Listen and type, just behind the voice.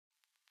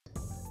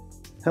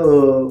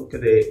Hello,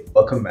 good day,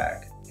 welcome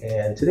back.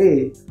 And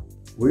today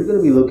we're going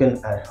to be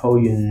looking at how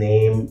you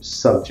name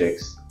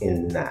subjects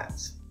in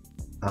NATS.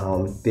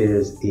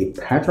 There's a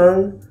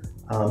pattern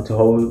to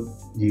how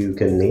you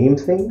can name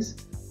things,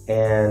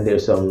 and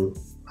there's some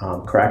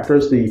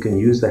characters that you can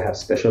use that have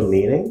special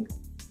meaning,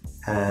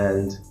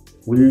 and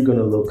we're going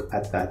to look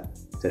at that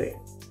today.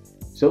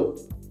 So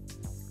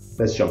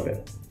let's jump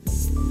in.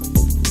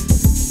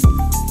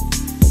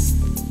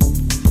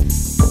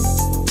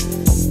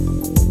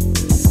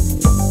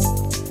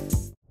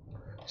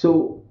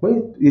 So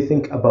when you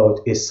think about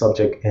a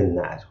subject in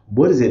NAT,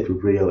 what is it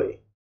really?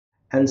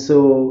 And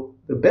so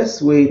the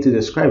best way to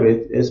describe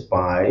it is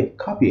by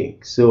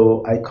copying.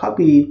 So I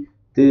copy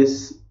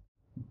this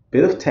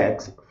bit of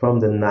text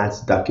from the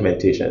NATS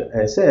documentation,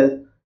 and it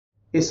says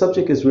a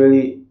subject is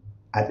really,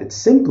 at its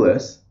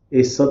simplest,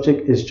 a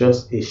subject is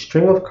just a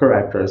string of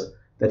characters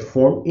that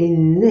form a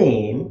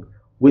name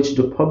which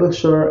the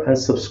publisher and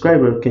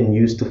subscriber can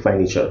use to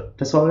find each other.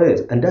 That's all it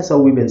is. And that's how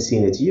we've been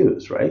seeing it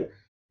used, right?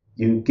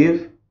 You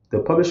give the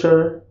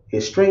publisher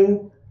a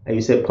string and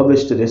you say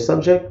publish to this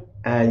subject,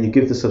 and you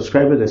give the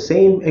subscriber the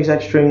same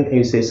exact string and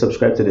you say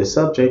subscribe to this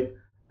subject,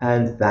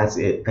 and that's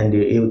it. And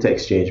they're able to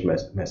exchange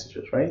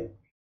messages, right?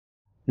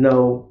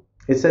 Now,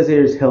 it says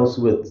here it helps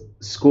with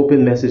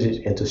scoping messages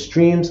into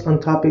streams on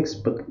topics,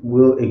 but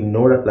we'll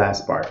ignore that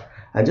last part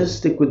and just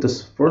stick with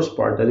this first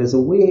part, that is a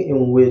way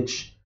in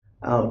which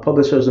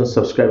publishers and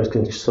subscribers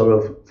can sort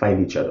of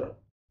find each other.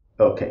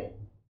 Okay.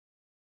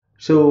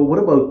 So what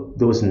about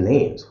those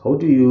names? How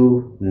do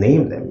you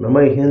name them?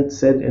 Remember I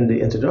said in the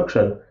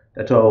introduction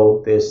that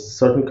there's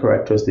certain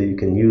characters that you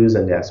can use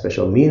and they have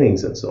special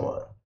meanings and so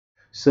on.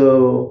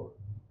 So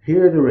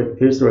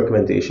here's the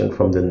recommendation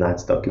from the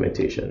NATS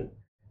documentation,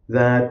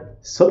 that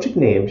subject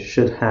names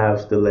should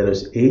have the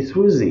letters A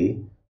through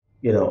Z,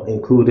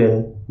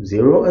 including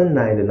 0 and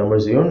 9, the number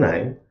 0 and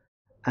 9,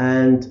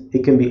 and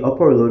it can be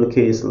upper or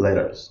lowercase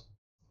letters.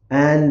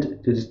 And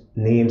the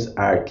names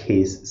are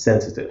case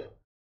sensitive,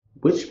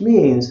 which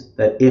means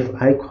that if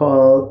I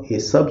call a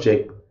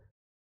subject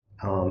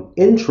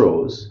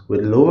intros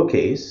with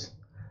lowercase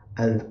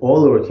and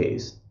all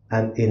lowercase,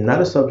 and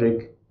another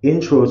subject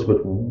intros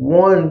with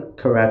one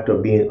character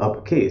being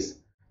uppercase,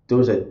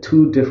 those are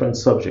two different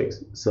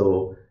subjects.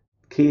 So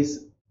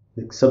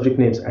subject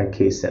names are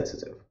case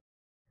sensitive.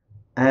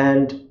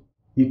 And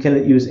you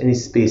cannot use any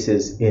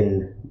spaces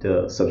in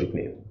the subject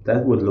name.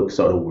 That would look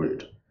sort of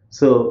weird.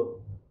 So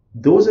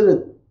those are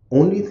the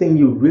only thing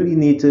you really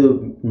need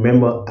to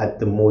remember at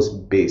the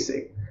most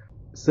basic.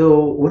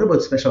 So what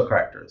about special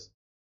characters?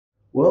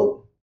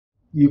 Well,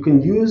 you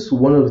can use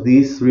one of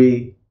these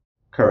three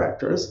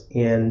characters,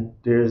 and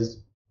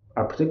there's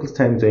a particular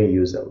times when you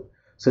use them.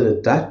 So the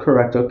dot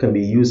character can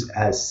be used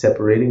as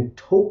separating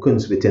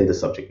tokens within the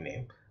subject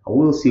name, and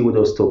we'll see what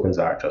those tokens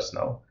are just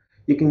now.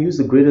 You can use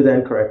the greater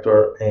than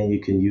character, and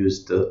you can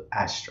use the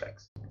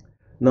asterisk.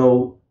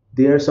 Now,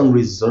 there are some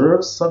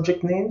reserved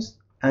subject names,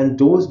 and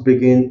those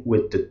begin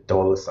with the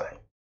 $sign.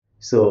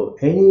 So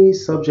any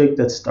subject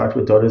that starts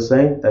with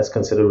 $sign, that's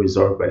considered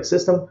reserved by the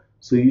system.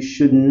 So you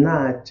should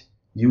not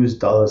use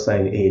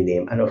 $sign in a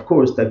name. And of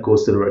course, that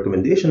goes to the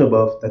recommendation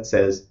above that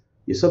says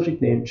your subject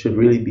name should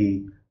really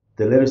be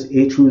the letters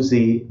A through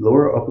Z,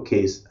 lower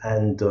uppercase,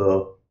 and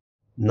the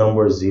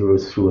numbers 0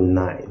 through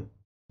 9.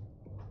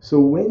 So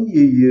when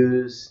you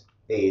use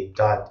a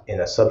dot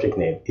in a subject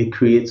name, it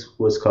creates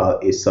what's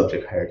called a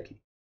subject hierarchy.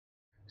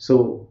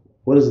 So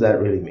what does that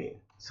really mean?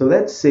 So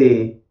let's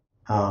say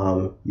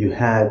you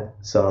had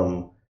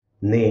some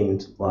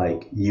names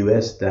like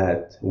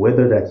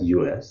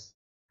weather.US,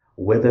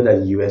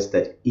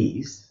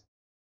 weather.US.east,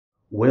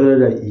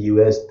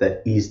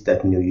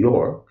 weather.US.east.New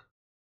York,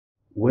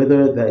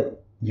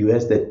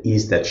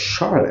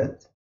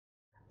 weather.US.east.Charlotte,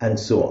 and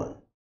so on.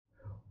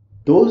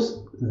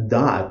 Those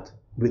dots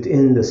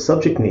within the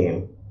subject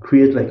name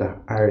create like a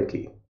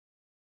hierarchy.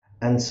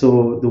 And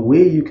so the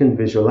way you can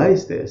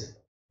visualize this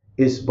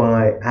is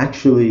by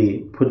actually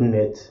putting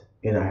it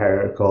in a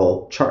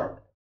hierarchical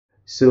chart.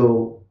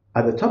 So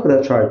at the top of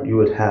that chart, you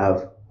would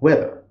have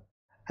weather,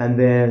 and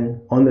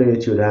then under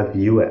it, you would have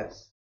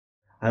US.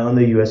 And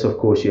under US, of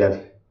course, you have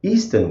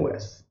East and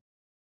West,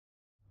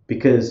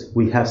 because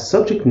we have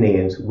subject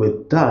names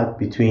with dot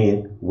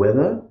between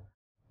weather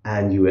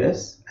and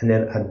US, and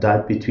then a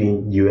dot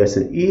between US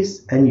and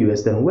East and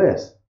US and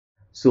West.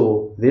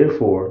 So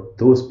therefore,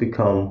 those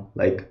become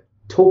like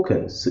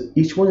tokens. So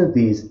each one of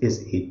these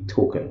is a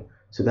token.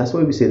 So that's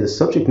why we say the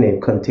subject name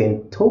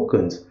contains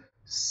tokens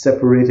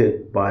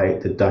separated by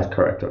the dot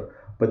character.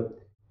 But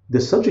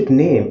the subject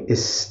name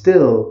is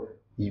still,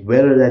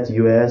 whether that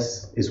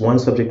US is one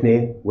subject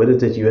name, whether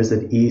that US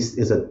that East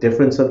is a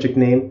different subject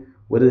name,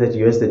 whether that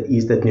US that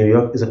East that New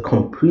York is a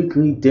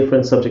completely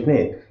different subject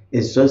name.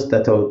 It's just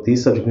that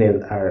these subject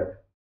names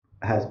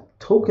have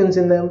tokens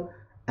in them,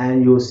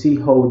 and you'll see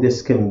how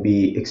this can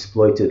be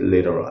exploited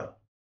later on.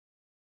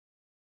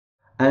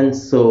 And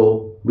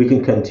so we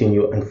can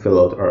continue and fill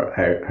out our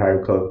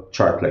hierarchical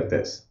chart like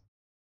this.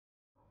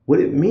 What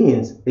it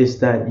means is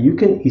that you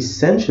can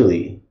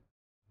essentially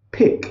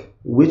pick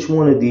which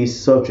one of these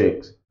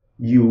subjects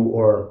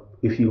or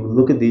if you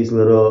look at these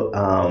little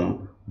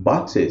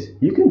boxes,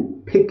 you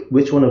can pick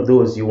which one of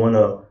those you want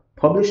to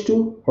publish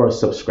to or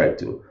subscribe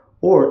to,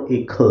 or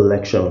a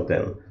collection of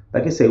them.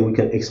 Like I say, we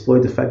can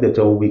exploit the fact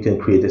that we can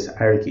create this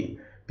hierarchy,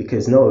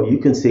 because now you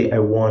can say I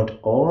want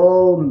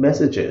all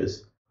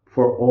messages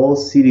for all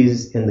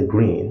cities in the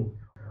green,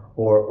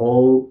 or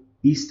all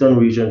eastern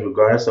regions,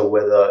 regardless of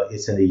whether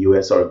it's in the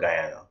US or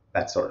Guyana,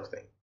 that sort of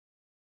thing.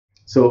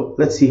 So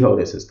let's see how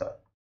this is done.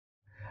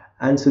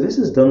 And so this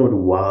is done with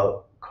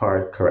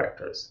wildcard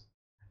characters.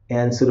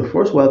 And so the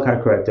first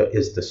wildcard character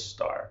is the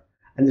star.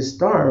 And the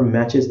star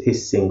matches a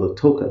single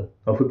token.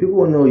 Now for people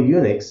who know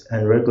Unix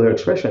and regular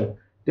expression,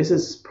 this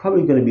is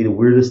probably going to be the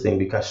weirdest thing,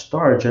 because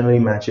star generally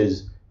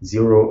matches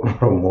 0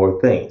 or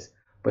more things.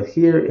 But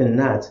here in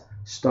NATS,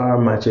 star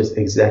matches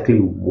exactly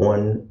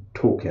one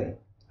token.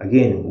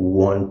 Again,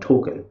 one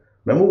token.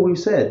 Remember what we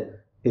said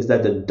is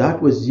that the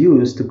dot was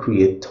used to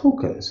create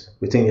tokens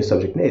within your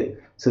subject name.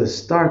 So the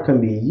star can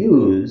be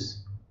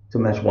used to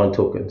match one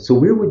token. So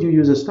where would you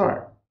use a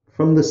star?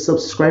 From the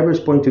subscriber's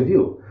point of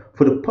view.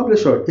 For the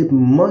publisher, it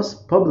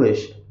must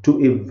publish to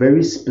a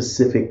very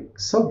specific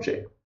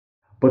subject.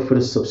 But for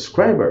the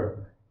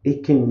subscriber,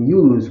 it can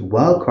use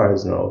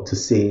wildcards now to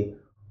say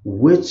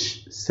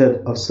which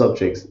set of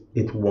subjects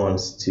it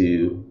wants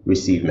to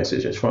receive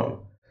messages from.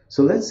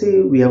 So let's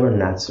say we have a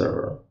NAT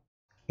server,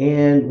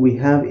 and we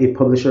have a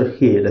publisher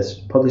here that's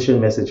publishing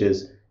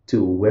messages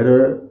to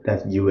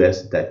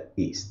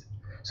weather.us.east.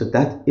 So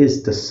that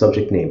is the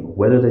subject name,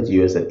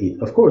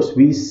 weather.us.east. Of course,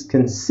 we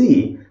can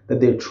see that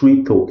there are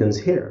 3 tokens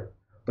here,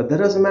 but that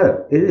doesn't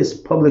matter. It is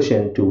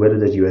publishing to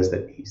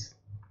weather.us.east.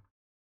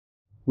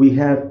 We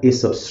have a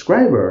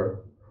subscriber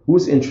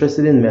who's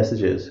interested in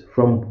messages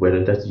from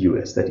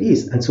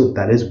weather.us.east, and so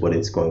that is what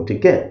it's going to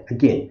get.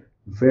 Again,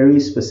 very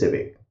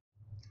specific.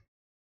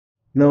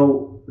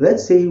 Now,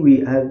 let's say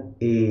we have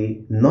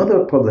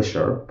another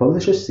publisher,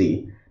 publisher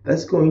C,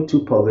 that's going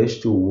to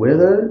publish to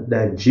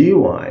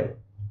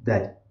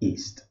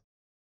weather.gui.east.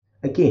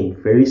 Again,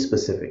 very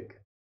specific.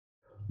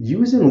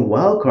 Using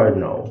wildcard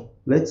now,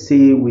 let's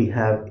say we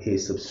have a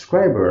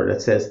subscriber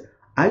that says,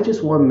 I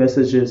just want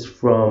messages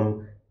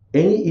from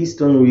any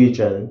eastern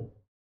region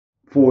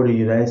for the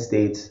United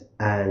States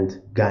and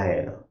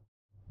Guyana.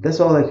 That's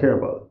all I care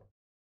about.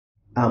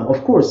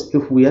 Of course,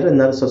 if we had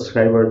another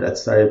subscriber that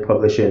started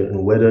publishing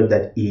in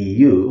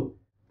weather.eu,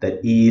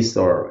 that east,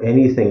 or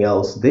anything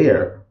else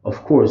there,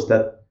 of course,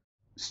 that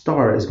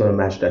star is going to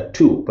match that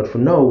too. But for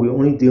now, we're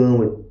only dealing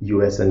with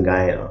US and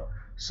Guyana.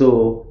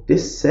 So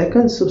this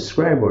second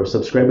subscriber,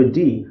 subscriber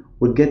D,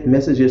 would get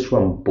messages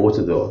from both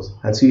of those.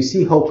 And so you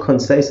see how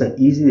concise and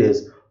easy it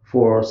is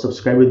for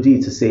subscriber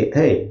D to say,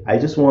 hey, I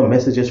just want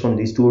messages from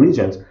these 2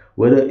 regions.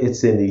 Whether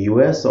it's in the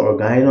US or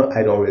Guyana,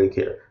 I don't really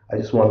care. I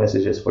just want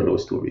messages for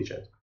those 2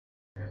 regions.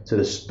 So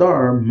the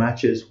star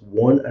matches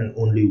one and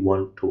only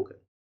one token.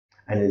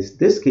 And in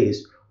this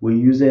case, we're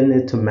using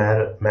it to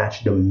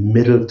match the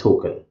middle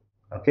token.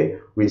 Okay,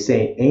 we're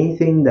saying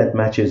anything that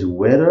matches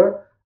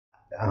weather,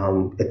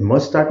 it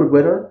must start with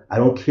weather. I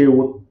don't care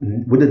what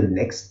the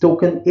next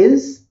token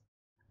is.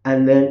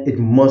 And then it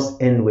must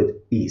end with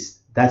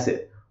east. That's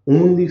it.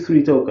 Only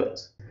 3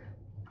 tokens.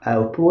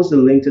 I'll post the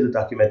link to the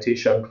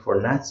documentation for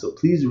NATS, so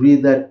please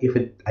read that if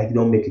I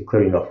don't make it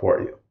clear enough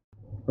for you.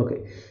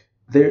 Okay,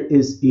 there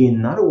is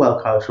another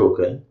wildcard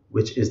token,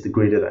 which is the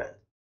greater than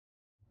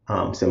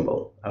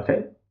symbol.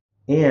 Okay,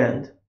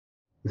 and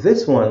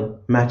this one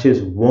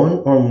matches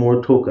one or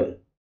more token.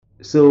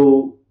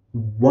 So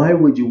why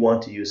would you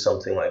want to use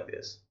something like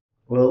this?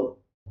 Well,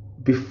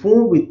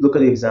 before we look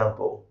at the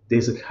example,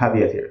 there's a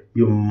caveat here.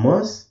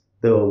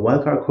 The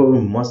wildcard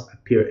code must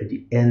appear at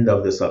the end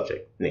of the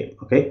subject name,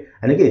 okay?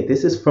 And again,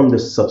 this is from the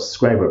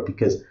subscriber,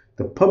 because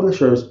the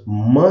publishers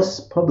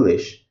must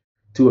publish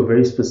to a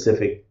very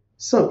specific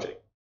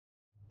subject.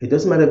 It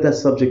doesn't matter if that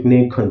subject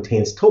name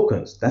contains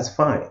tokens, that's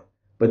fine.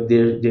 But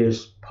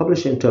there's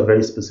publishing to a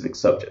very specific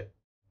subject.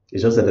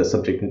 It's just that the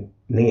subject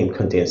name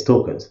contains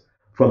tokens.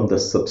 From the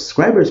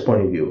subscriber's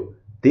point of view,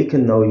 they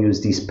can now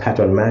use these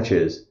pattern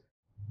matches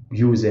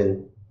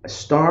using a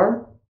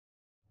star,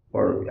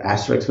 or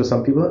asterisk for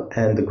some people,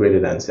 and the greater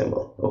than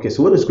symbol. Okay,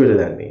 so what does greater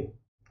than mean?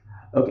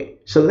 Okay,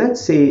 so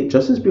let's say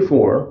just as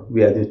before,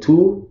 we had the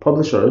 2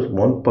 publishers,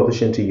 one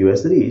publishing to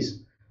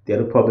US.east, the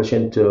other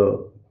publishing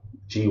to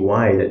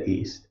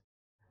GY.east,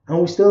 and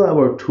we still have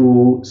our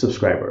 2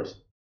 subscribers.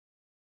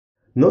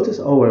 Notice,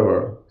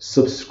 however,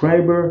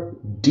 subscriber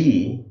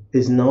D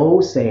is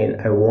now saying,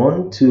 I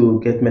want to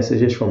get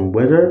messages from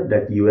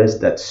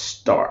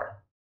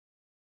weather.us.star.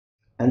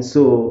 And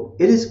so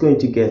it is going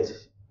to get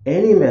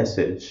any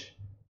message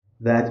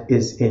that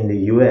is in the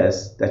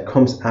US that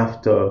comes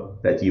after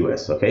that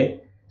US, okay?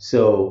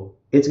 So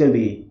it's going to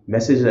be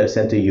messages that are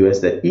sent to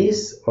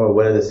US.east, or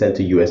whether they're sent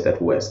to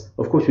US.west.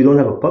 Of course, we don't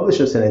have a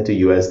publisher sending to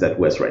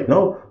US.west right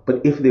now,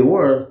 but if they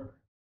were,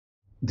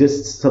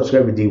 this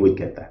subscriber D would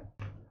get that.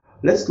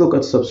 Let's look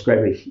at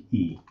subscriber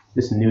E,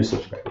 this new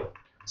subscriber.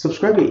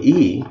 Subscriber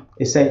E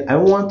is saying, I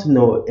want to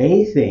know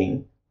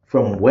anything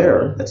from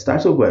weather that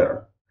starts with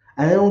weather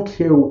and I don't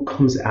care what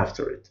comes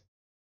after it.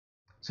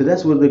 So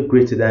that's what the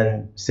greater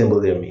than symbol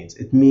there means.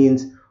 It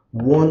means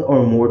one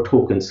or more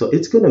tokens. So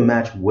it's going to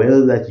match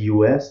whether that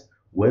US,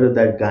 whether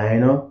that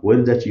Guyana,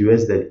 whether that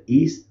US that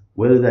East,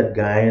 whether that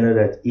Guyana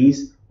that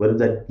East, whether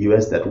that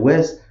US that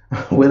West,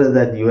 whether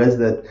that US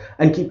that,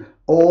 and keep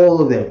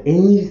all of them,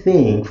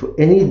 anything for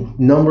any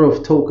number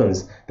of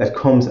tokens that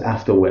comes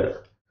after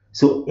weather.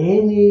 So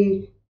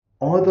any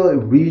other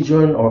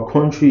region or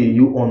country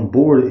you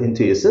onboard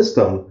into your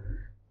system,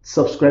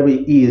 subscriber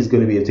E is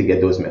going to be able to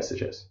get those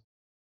messages.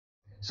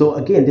 So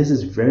again, this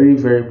is very,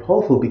 very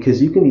powerful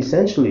because you can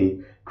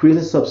essentially create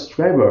a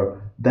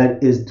subscriber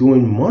that is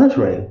doing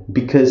monitoring,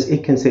 because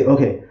it can say,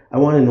 okay, I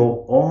want to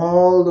know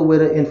all the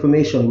weather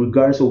information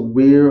regardless of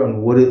where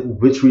and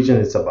which region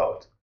it's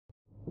about.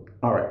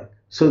 All right,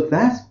 so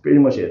that's pretty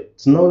much it.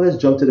 So now let's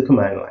jump to the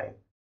command line.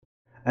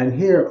 And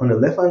here on the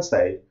left hand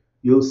side,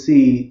 you'll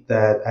see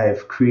that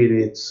I've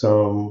created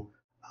some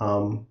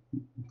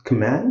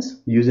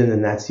commands using the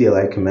NATS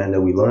CLI command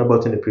that we learned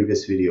about in the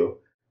previous video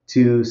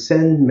to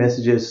send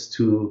messages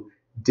to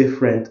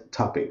different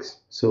topics.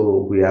 So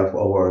we have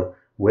our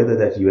weather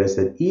that US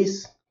that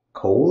East,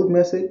 cold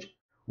message,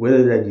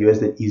 weather that US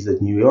that East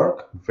that New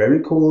York, very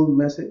cold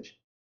message,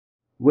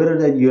 weather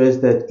that US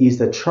that East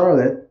that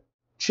Charlotte,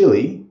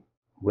 chilly,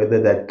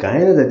 weather that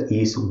Guyana that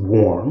East,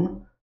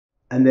 warm,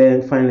 and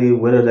then finally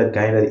weather that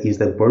Guyana that East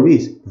that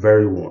Berbice,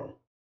 very warm.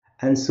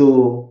 And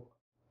so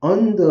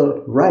on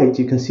the right,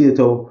 you can see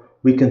that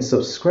we can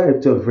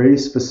subscribe to a very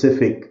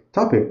specific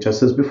topic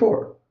just as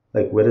before,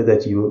 like weather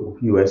that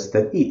US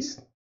that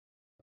East.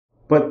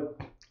 But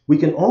we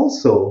can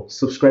also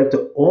subscribe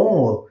to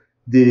all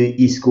the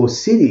East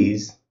Coast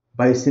cities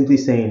by simply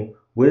saying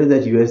weather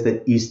that US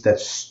that East that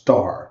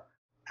star.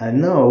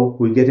 And now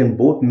we're getting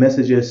both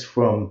messages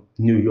from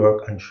New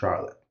York and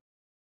Charlotte.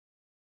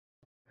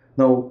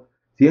 Now,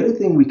 the other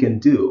thing we can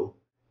do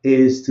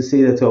is to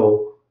say that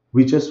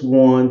we just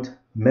want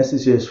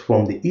messages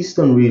from the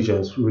eastern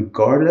regions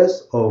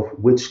regardless of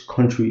which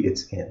country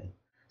it's in.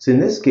 So in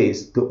this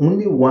case, the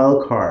only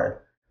wildcard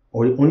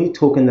or the only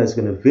token that's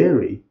going to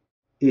vary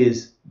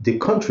is the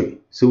country.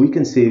 So we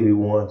can say we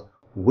want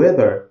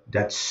weather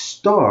that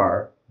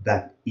star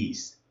that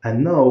east.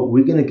 And now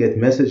we're going to get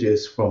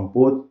messages from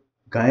both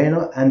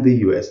Guyana and the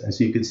US. And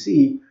so you can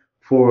see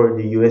for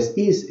the US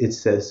East, it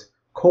says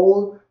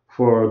cold.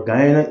 For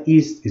Guyana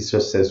East, it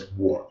just says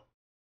warm.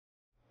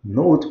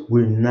 Note,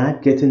 we're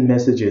not getting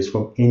messages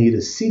from any of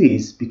the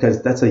cities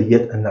because that's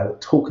yet another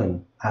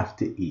token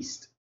after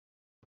East.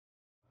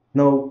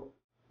 Now,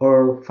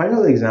 our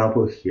final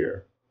example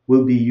here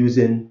will be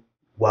using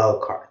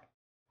wildcard,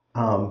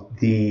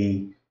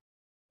 the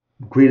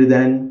greater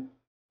than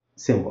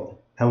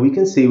symbol. And we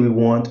can say we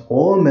want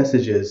all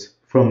messages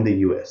from the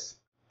US.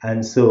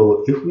 And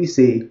so if we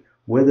say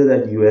whether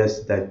that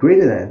US that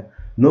greater than,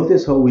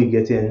 notice how we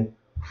get in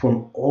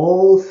from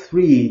all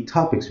three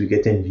topics. We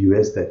get in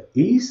US that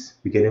East,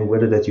 we get in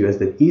whether that US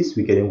that East,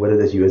 we get in whether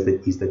that US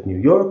that East that New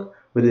York,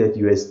 whether that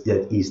US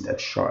that East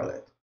that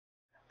Charlotte.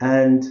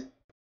 And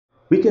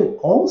we can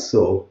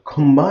also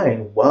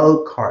combine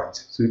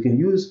wildcards. So we can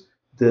use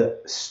the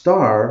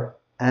star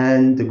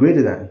and the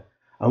greater than.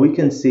 And we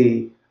can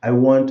say, I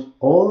want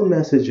all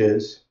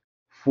messages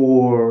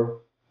for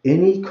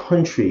any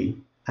country.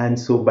 And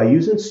so by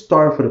using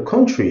star for the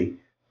country,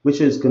 which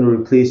is going to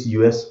replace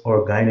US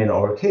or Guyana in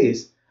our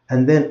case,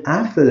 and then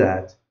after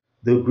that,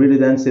 the greater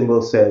than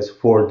symbol says,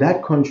 for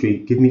that country,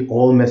 give me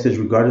all message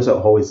regardless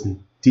of how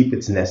deep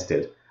it's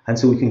nested. And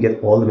so we can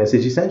get all the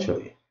message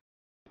essentially.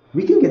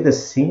 We can get the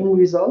same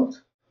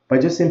result by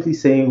just simply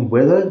saying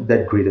whether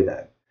that greater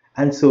than.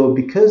 And so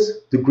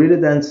because the greater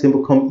than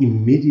symbol comes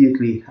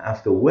immediately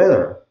after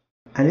weather,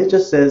 and it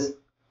just says,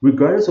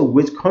 regardless of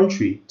which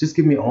country, just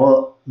give me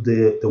all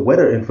the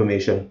weather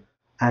information,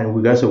 and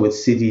regardless of which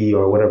city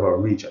or whatever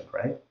region,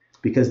 right?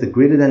 Because the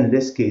greater than in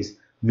this case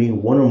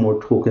mean one or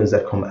more tokens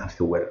that come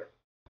after weather.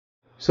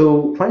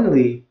 So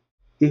finally,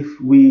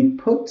 if we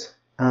put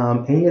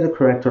any other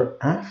character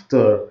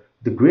after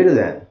the greater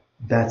than,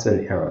 that's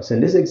an error. So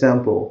in this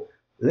example,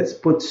 let's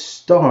put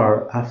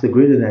star after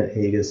greater than,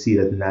 and you can see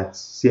that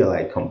NATS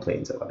CLI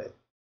complains about it.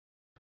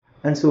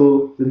 And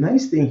so the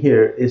nice thing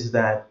here is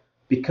that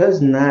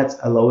because NATS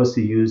allow us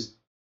to use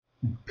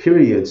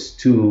periods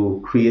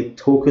to create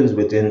tokens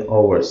within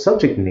our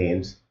subject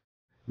names,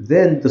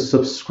 then the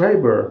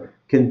subscriber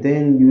can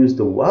then use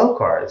the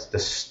wildcards, the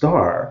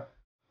star,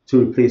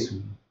 to replace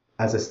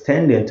as a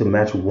stand-in to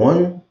match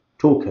one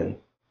token,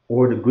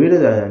 or the greater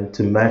than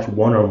to match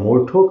one or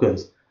more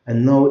tokens.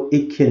 And now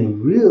it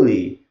can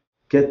really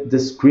get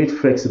this great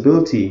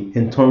flexibility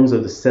in terms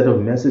of the set of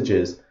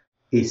messages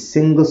a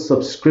single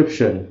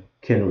subscription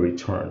can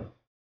return.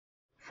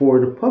 For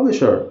the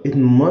publisher, it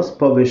must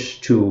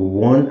publish to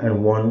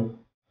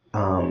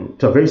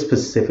to a very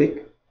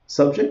specific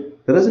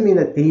subject. That doesn't mean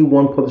that any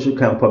one publisher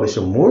can publish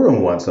more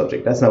than one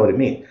subject. That's not what it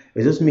means.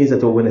 It just means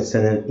that when it's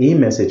sending a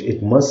message,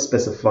 it must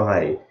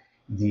specify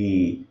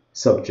the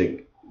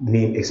subject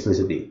name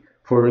explicitly.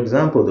 For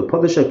example, the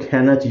publisher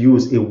cannot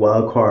use a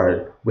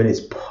wildcard when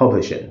it's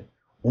publishing,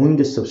 Only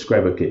the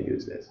subscriber can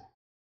use this.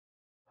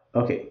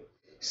 Okay,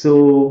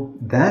 so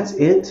that's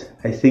it.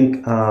 I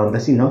think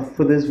that's enough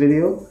for this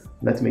video,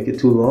 not to make it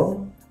too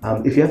long.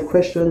 If you have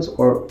questions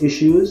or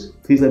issues,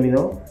 please let me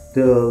know.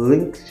 The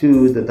link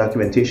to the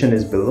documentation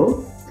is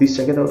below. Please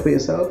check it out for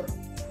yourself.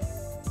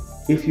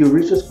 If you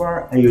reach this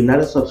far and you're not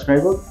a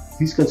subscriber,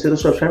 please consider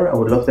subscribing. I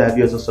would love to have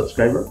you as a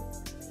subscriber.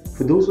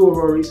 For those who have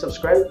already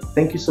subscribed,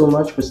 thank you so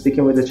much for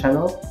sticking with the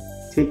channel.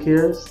 Take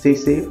care, stay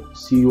safe.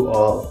 See you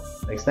all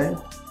next time.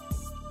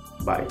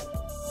 Bye.